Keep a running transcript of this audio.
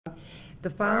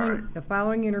The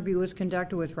following interview was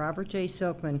conducted with Robert J.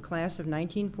 Silkman, class of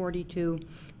 1942,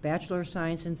 Bachelor of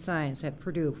Science in Science at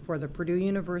Purdue for the Purdue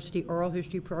University Oral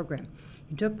History Program.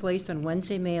 It took place on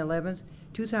Wednesday, May 11th,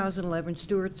 2011,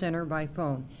 Stewart Center by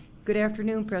phone. Good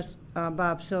afternoon,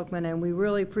 Bob Silkman, and we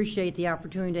really appreciate the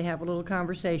opportunity to have a little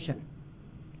conversation.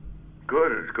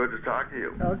 Good. It's good to talk to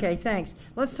you. Okay, thanks.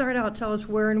 Let's start out. Tell us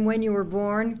where and when you were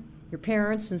born, your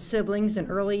parents and siblings in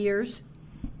early years.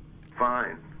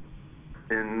 Fine.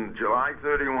 In July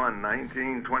 31,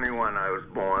 1921, I was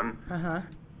born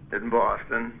in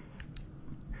Boston,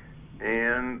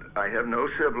 and I have no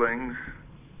siblings.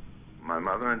 My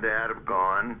mother and dad have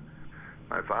gone.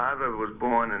 My father was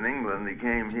born in England. He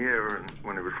came here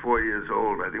when he was 4 years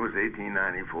old. I think it was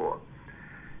 1894.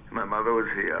 My mother was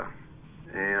here,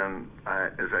 and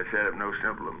as I said, I have no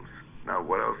siblings. Now,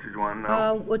 what else did you want to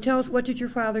know? Well, tell us, what did your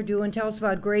father do, and tell us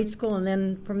about grade school, and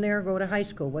then from there go to high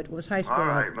school. What was high school like?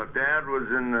 All right, my dad was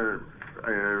in the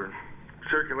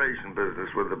circulation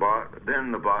business with the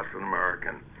Boston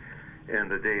American and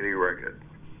the Daily Record.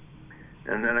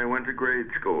 And then I went to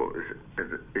grade school.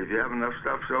 If you have enough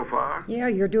stuff so far? Yeah,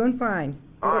 you're doing fine.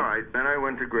 All right, then I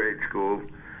went to grade school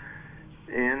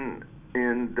in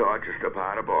Dorchester,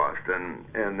 part of Boston,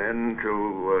 and then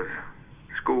to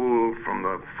school from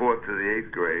the 4th to the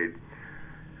 8th grade,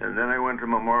 and then I went to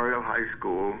Memorial High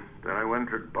School, then I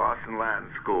went to Boston Latin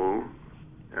School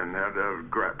and had a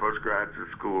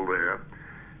postgraduate school there,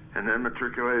 and then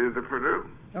matriculated to Purdue.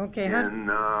 Okay.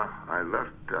 And I left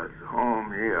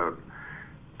home here.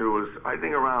 It was, I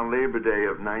think, around Labor Day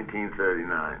of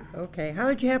 1939. Okay. How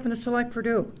did you happen to select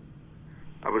Purdue?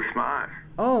 I was smart.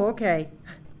 Oh, okay.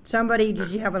 Did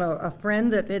you have a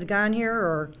friend that had gone here,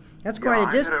 or? That's quite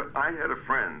a distance. I had a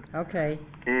friend. Okay.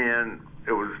 And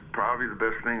it was probably the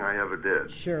best thing I ever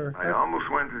did. Sure. I almost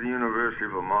went to the University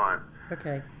of Vermont.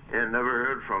 Okay. And never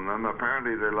heard from them.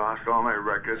 Apparently they lost all my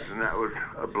records, and that was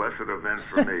a blessed event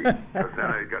for me. But then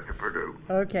I got to Purdue.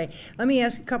 Okay. Let me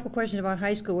ask a couple questions about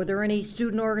high school. Were there any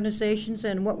student organizations,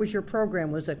 and what was your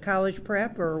program? Was it college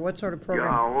prep, or what sort of program?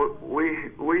 Yeah,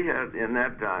 we had, in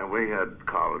that time, we had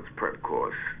college prep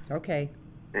course. Okay.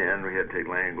 And we had to take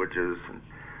languages. And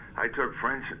I took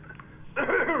French,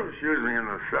 excuse me, in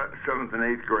the 7th and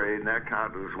 8th grade, and that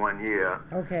counted as 1 year.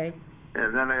 Okay.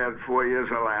 And then I had 4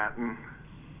 years of Latin.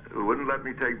 It wouldn't let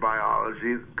me take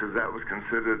biology because that was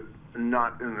considered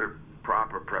not in the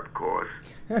proper prep course.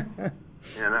 And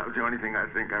that was the only thing I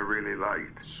think I really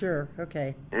liked. Sure,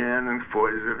 okay. And then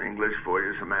 4 years of English, 4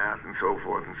 years of math, and so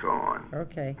forth and so on.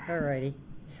 Okay, all righty.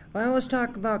 Well, let's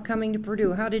talk about coming to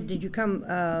Purdue. How did you come?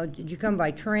 Did you come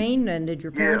by train, and did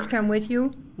your parents come with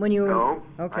you when you? No,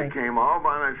 okay. I came all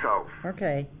by myself.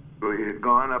 Okay. We had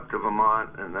gone up to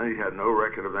Vermont, and then he had no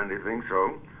record of anything,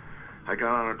 so I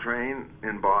got on a train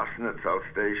in Boston at South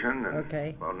Station, and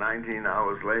about 19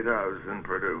 hours later, I was in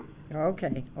Purdue.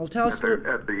 Okay. Well, tell us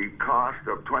at the cost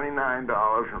of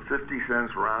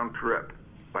 $29.50 round trip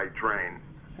by train.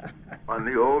 On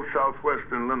the old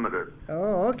Southwestern Limited.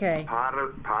 Oh, okay. Part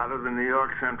of the New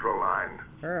York Central line.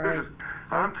 All right.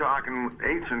 I'm talking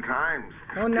ancient times.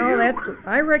 Oh no,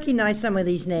 I recognize some of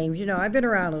these names. You know, I've been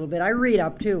around a little bit. I read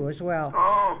up too, as well.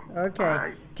 Oh.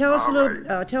 Okay. Tell us a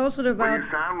little. Tell us a little about. Well,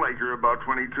 you sound like you're about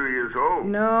 22 years old.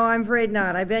 No, I'm afraid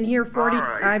not. I've been here 40.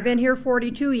 Right. I've been here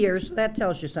 42 years. That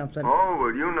tells you something. Oh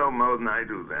well, you know more than I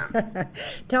do then.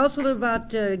 Tell us a little about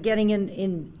getting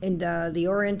in the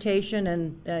orientation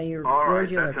and your. All right,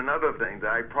 that's another thing.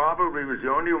 I probably was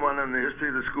the only one in the history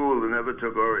of the school that never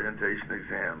took orientation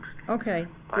exams. Okay.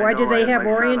 Why did they have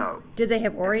Did they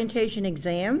have orientation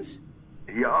exams?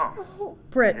 Yeah. Oh,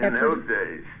 in those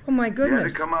days. Oh my goodness. You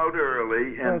had to come out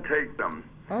early and take them.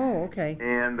 Oh, okay.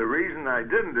 And the reason I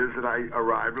didn't is that I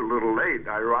arrived a little late.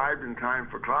 I arrived in time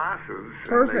for classes.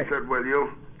 Perfect. And they said, well, you'll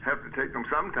have to take them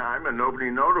sometime, and nobody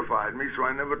notified me, so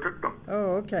I never took them.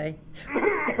 Oh, okay.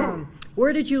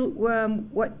 Where did you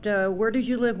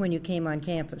live when you came on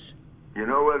campus? You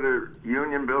know where the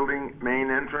Union Building main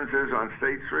entrance is on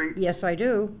State Street? Yes, I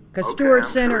do. Because Stewart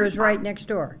Center is right next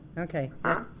door. Okay.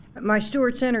 Huh? My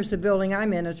Stewart Center's the building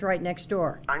I'm in. It's right next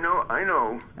door. I know.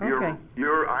 Okay.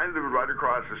 I lived right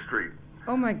across the street.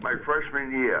 Oh my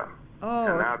freshman year. Oh.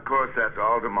 And now, of course, that's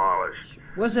all demolished.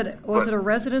 Was it a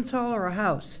residence hall or a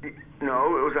house?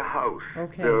 No, it was a house.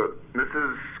 Okay.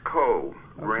 Mrs. Coe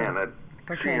ran it.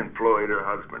 Okay. She employed her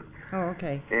husband. Oh,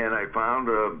 okay. And I found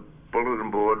a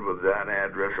bulletin board with that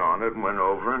address on it and went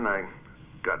over, and I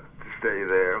got to stay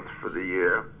there for the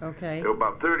year. Okay. There were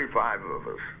about 35 of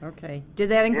us. Okay. Did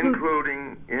that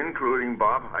include... Including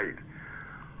Bob Height,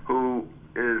 who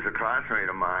is a classmate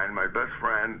of mine, my best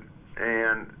friend,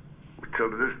 and till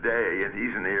this day, and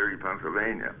he's in Erie,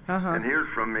 Pennsylvania. And he was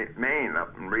from Maine,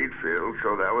 up in Reedfield,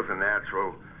 so that was a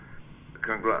natural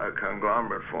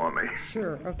conglomerate for me.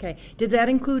 Sure, okay. Did that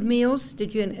include meals?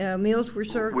 Did you meals were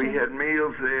served? We had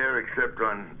meals there, except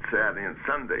on Saturday and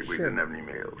Sunday. We Sure. didn't have any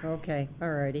meals. Okay, all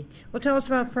righty. Well, tell us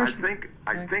about I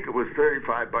think it was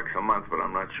 $35 a month, but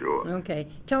I'm not sure. Okay.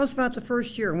 Tell us about the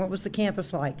first year, and what was the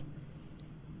campus like?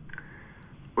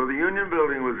 Well, the Union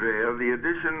Building was there. The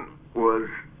addition was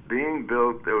being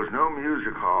built. There was no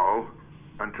music hall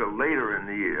until later in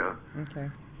the year. Okay.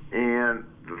 And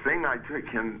the thing I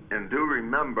can and do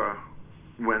remember,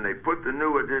 when they put the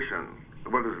new addition,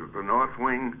 what is it, the North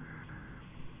Wing,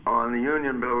 on the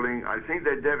Union Building, I think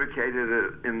they dedicated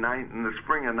it in the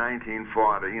spring of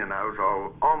 1940, and I was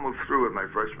almost through with my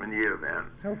freshman year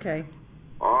then. Okay.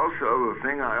 Also, the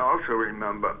thing I also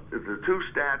remember is the two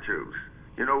statues.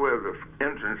 You know where the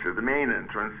entrance is, the main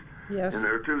entrance? Yes. And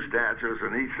there are two statues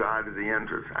on each side of the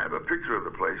entrance. I have a picture of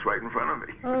the place right in front of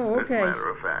me. Oh, okay. As a matter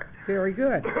of fact. Very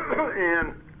good.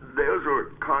 And those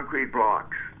were concrete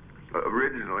blocks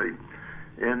originally.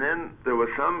 And then there was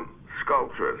some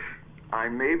sculptress. I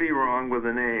may be wrong with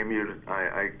the name.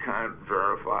 I can't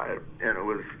verify it. And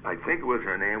I think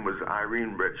her name was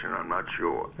Irene Richin. I'm not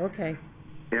sure. Okay.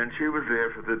 And she was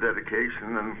there for the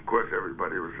dedication, and of course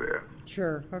everybody was there.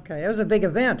 Sure, okay. It was a big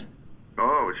event.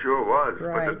 Oh, it sure was.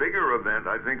 Right. But the bigger event,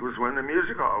 I think, was when the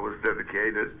music hall was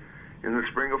dedicated in the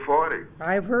spring of 40.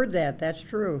 I've heard that. That's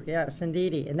true. Yes,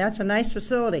 indeedy. And that's a nice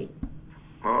facility.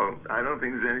 Oh, I don't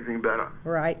think there's anything better.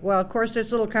 Right. Well, of course,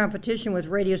 there's a little competition with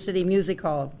Radio City Music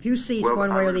Hall. A few seats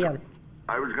one way or the other.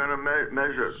 I was going to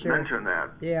mention that.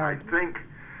 Yeah. I think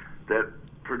that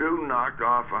Purdue knocked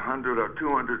off 100 or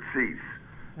 200 seats.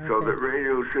 So that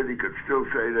Radio City could still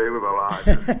say they were the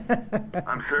largest.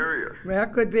 I'm serious. Well,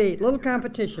 could be. A little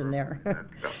competition there.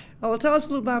 Oh, well, tell us a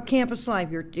little about campus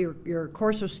life, your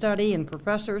course of study and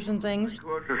professors and things. The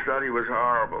course of study was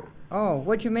horrible. Oh,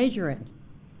 what'd you major in?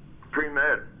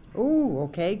 Pre-med. Ooh,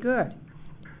 okay, good.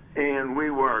 And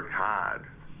we worked hard.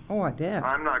 Oh, I bet.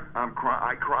 I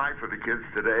cry for the kids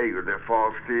today with their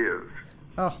false tears.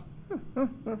 Oh.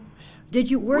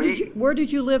 Where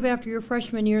did you live after your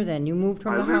freshman year then? You moved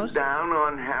from the house? I lived down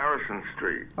on Harrison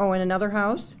Street. Oh, in another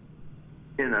house?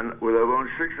 With only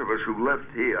 6 of us who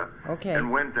left here. Okay. And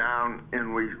went down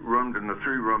and we roomed in the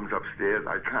 3 rooms upstairs.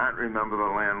 I can't remember the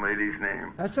landlady's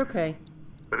name. That's okay.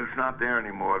 But it's not there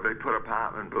anymore. They put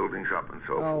apartment buildings up and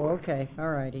so forth. Oh, okay.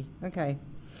 All righty. Okay.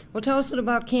 Well, tell us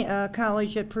about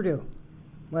college at Purdue.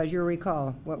 What do you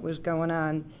recall? What was going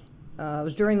on? It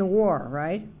was during the war,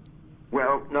 right?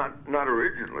 Well, not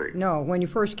originally. No, when you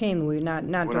first came, not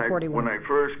until 41. When I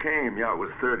first came, it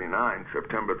was 39,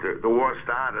 September 3rd. The war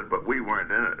started, but we weren't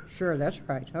in it. Sure, that's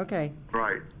right. Okay.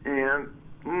 Right. And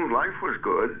life was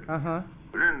good. Uh-huh.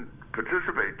 We didn't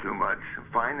participate too much.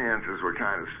 Finances were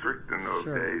kind of strict in those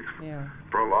days. Yeah.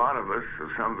 For a lot of us,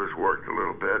 some of us worked a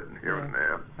little bit here and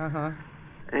there. Uh-huh.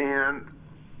 And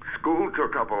school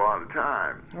took up a lot of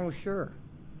time. Oh, sure.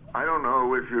 I don't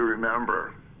know if you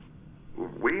remember,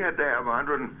 we had to have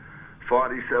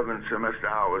 147 semester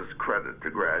hours credit to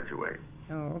graduate.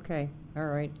 Oh, okay. All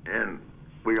right. And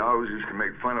we always used to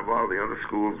make fun of all the other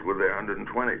schools with their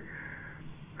 120,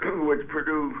 which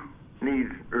Purdue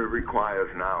requires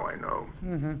now, I know.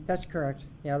 Mm-hmm. That's correct.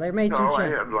 Yeah, they made some I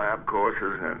change. had lab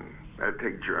courses, and I'd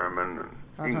take German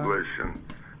and English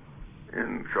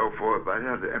and so forth.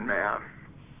 And math,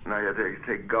 and I had to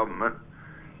take government.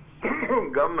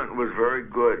 Government was very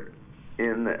good.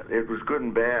 It was good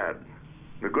and bad.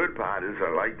 The good part is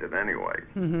I liked it anyway.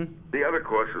 Mm-hmm. The other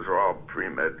courses are all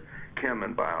pre-med, chem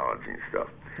and biology and stuff.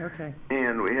 Okay.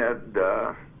 And we had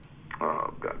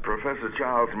Professor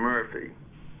Charles Murphy.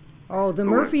 Oh, the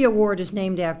Murphy Award is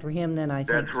named after him then, I think.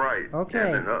 That's right. Okay.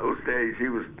 And in those days, he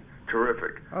was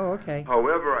terrific. Oh, okay.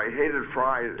 However, I hated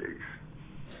Fridays.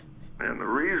 And the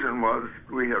reason was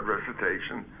we had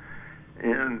recitation,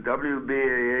 and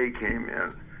WBAA came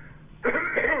in.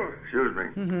 Excuse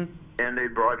me. And they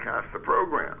broadcast the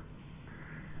program.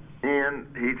 And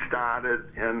he started,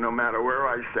 and no matter where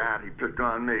I sat, he picked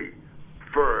on me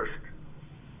first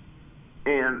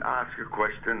and asked a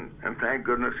question, and thank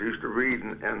goodness he used to read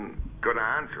and could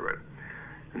answer it.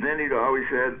 And then he'd always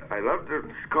said, I love to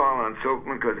call on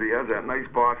Silkman because he has that nice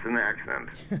Boston accent.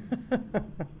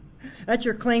 That's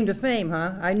your claim to fame,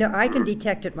 huh? I know I can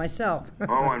detect it myself.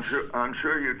 Oh, I'm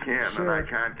sure you can, Sure. and I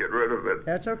can't get rid of it.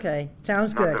 That's okay.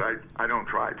 Sounds Not good. that I don't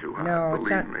try too hard, No,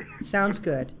 believe me. Sounds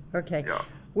good. Okay. Yeah.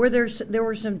 There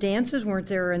were some dances, weren't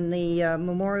there, in the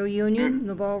Memorial Union,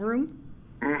 the ballroom?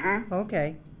 Mm-hmm.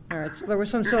 Okay. All right. So there was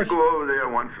some Used to social. go over there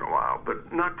once in a while,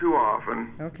 but not too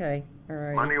often. Okay. All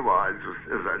right. Money-wise,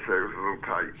 as I say, was a little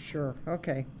tight. Sure.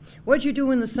 Okay. What'd you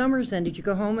do in the summers then? Did you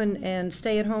go home and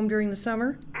stay at home during the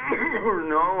summer?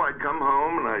 No, I'd come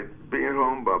home and I'd be at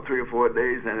home about 3 or 4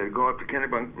 days, and I'd go up to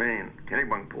Kennebunk, Maine,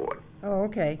 Kennebunkport, Oh,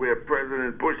 okay. where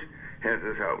President Bush has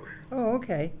his house. Oh,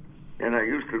 okay. And I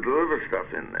used to deliver stuff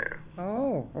in there.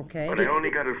 Oh, okay. But I only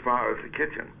got as far as the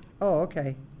kitchen. Oh,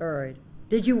 okay. All right.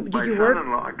 Did you My work?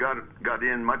 son-in-law got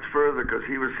in much further because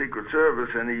he was Secret Service,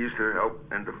 and he used to help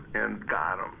and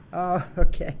guard him. Oh,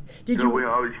 okay. So we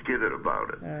always kidded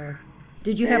about it.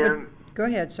 Did you have a? Go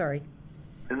ahead. Sorry.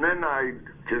 And then I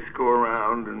just go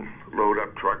around and load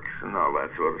up trucks and all that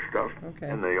sort of stuff. Okay.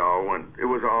 And they all went. It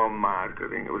was all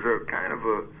marketing. It was a kind of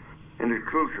an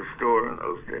exclusive store in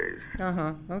those days.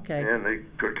 Okay. And they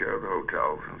took care of the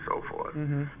hotels and so forth.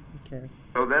 Okay.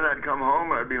 So then I'd come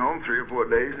home. I'd be home 3 or 4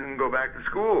 days and go back to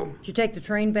school. Did you take the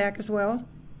train back as well,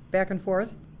 back and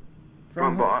forth?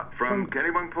 From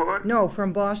Kennebunkport? No,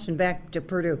 from Boston back to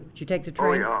Purdue. Did you take the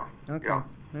train? Oh yeah. Okay. Yeah.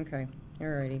 Okay. All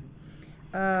righty.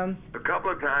 A couple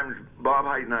of times, Bob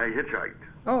Height and I hitchhiked.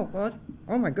 Oh well.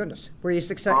 Oh my goodness. Were you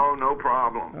successful? Oh, no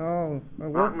problem. Oh.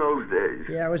 Well, Not in those days.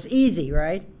 yeah, it was easy,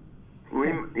 right?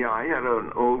 I had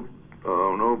an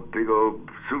old big old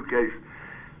suitcase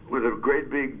with a great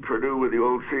big Purdue with the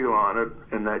old seal on it,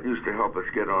 and that used to help us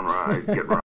get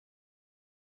rides.